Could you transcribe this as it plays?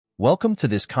Welcome to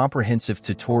this comprehensive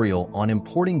tutorial on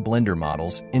importing Blender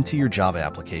models into your Java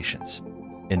applications.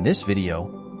 In this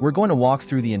video, we're going to walk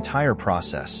through the entire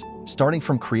process, starting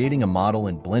from creating a model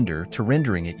in Blender to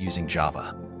rendering it using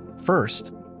Java.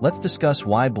 First, let's discuss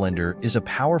why Blender is a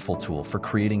powerful tool for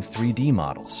creating 3D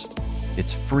models.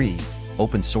 It's free,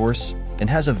 open source, and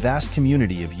has a vast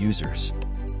community of users.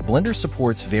 Blender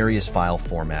supports various file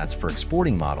formats for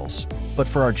exporting models, but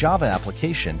for our Java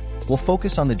application, we'll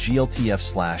focus on the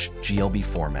GLTF/GLB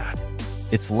format.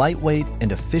 It's lightweight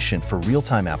and efficient for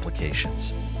real-time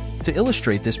applications. To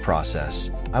illustrate this process,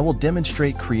 I will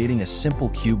demonstrate creating a simple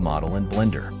cube model in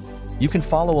Blender. You can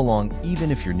follow along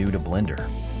even if you're new to Blender.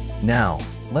 Now,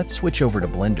 let's switch over to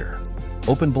Blender.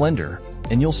 Open Blender,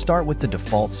 and you'll start with the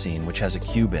default scene which has a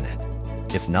cube in it.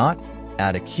 If not,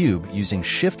 add a cube using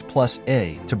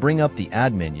Shift+A to bring up the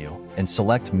Add menu and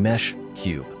select Mesh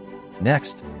Cube.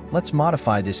 Next, let's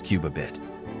modify this cube a bit.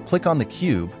 Click on the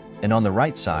cube, and on the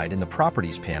right side in the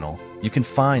Properties panel, you can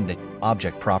find the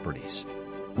Object Properties.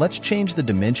 Let's change the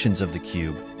dimensions of the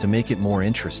cube to make it more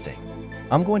interesting.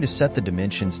 I'm going to set the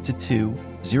dimensions to 2,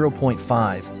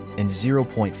 0.5, and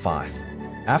 0.5.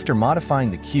 After modifying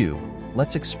the cube,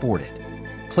 let's export it.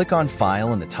 Click on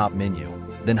File in the top menu,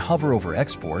 then hover over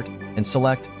Export and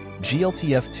select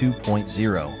GLTF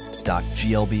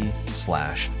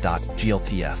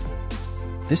 2.0.glb/.gltf.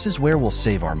 This is where we'll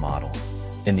save our model.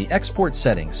 In the export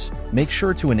settings, make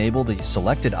sure to enable the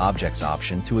Selected Objects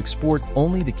option to export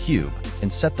only the cube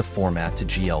and set the format to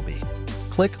GLB.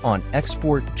 Click on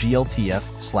Export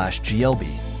GLTF/GLB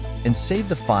and save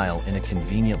the file in a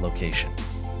convenient location.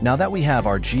 Now that we have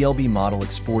our GLB model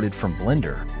exported from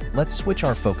Blender, let's switch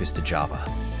our focus to Java.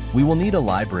 We will need a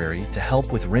library to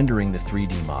help with rendering the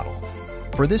 3D model.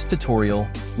 For this tutorial,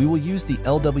 we will use the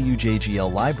LWJGL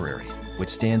library, which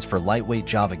stands for Lightweight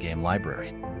Java Game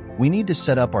Library. We need to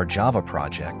set up our Java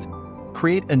project,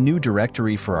 create a new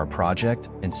directory for our project,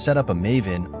 and set up a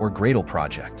Maven or Gradle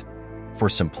project. For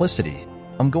simplicity,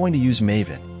 I'm going to use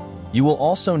Maven. You will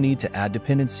also need to add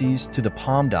dependencies to the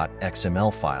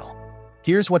pom.xml file.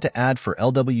 Here's what to add for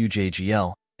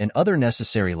LWJGL and other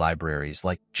necessary libraries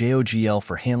like JOGL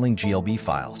for handling GLB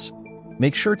files.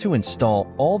 Make sure to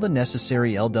install all the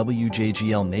necessary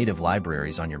LWJGL native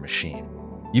libraries on your machine.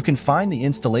 You can find the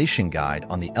installation guide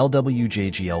on the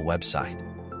LWJGL website.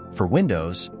 For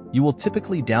Windows, you will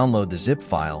typically download the zip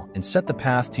file and set the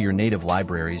path to your native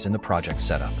libraries in the project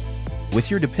setup.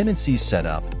 With your dependencies set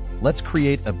up, let's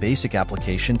create a basic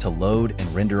application to load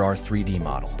and render our 3D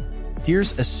model.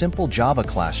 Here's a simple Java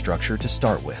class structure to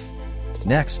start with.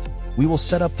 Next, we will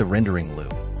set up the rendering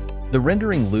loop. The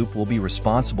rendering loop will be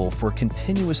responsible for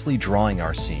continuously drawing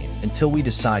our scene until we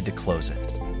decide to close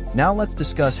it. Now let's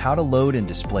discuss how to load and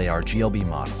display our GLB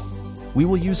model. We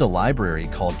will use a library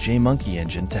called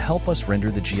JMonkeyEngine to help us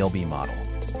render the GLB model.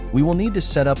 We will need to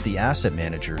set up the asset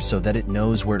manager so that it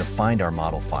knows where to find our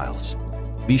model files.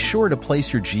 Be sure to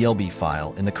place your GLB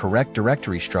file in the correct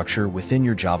directory structure within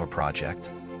your Java project.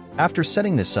 After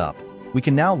setting this up, we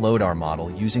can now load our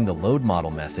model using the load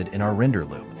model method in our render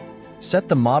loop. Set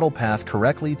the model path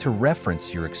correctly to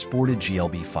reference your exported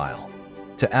GLB file.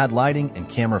 To add lighting and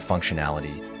camera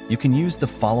functionality, you can use the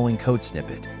following code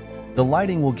snippet. The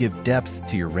lighting will give depth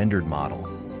to your rendered model.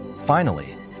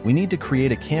 Finally, we need to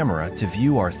create a camera to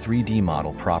view our 3D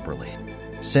model properly.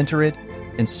 Center it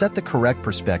and set the correct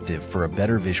perspective for a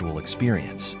better visual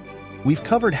experience. We've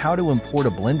covered how to import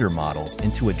a Blender model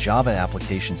into a Java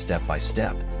application step by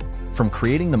step. From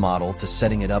creating the model to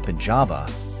setting it up in Java,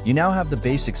 you now have the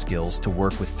basic skills to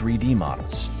work with 3D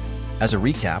models. As a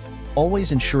recap,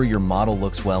 always ensure your model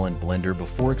looks well in Blender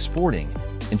before exporting,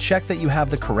 and check that you have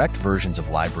the correct versions of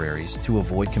libraries to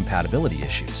avoid compatibility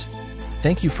issues.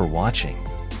 Thank you for watching.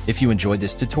 If you enjoyed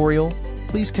this tutorial,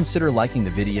 please consider liking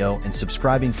the video and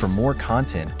subscribing for more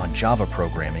content on Java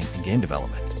programming and game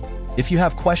development. If you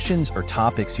have questions or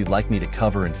topics you'd like me to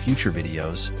cover in future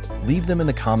videos, leave them in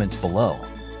the comments below.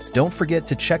 Don't forget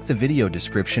to check the video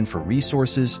description for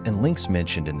resources and links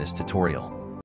mentioned in this tutorial.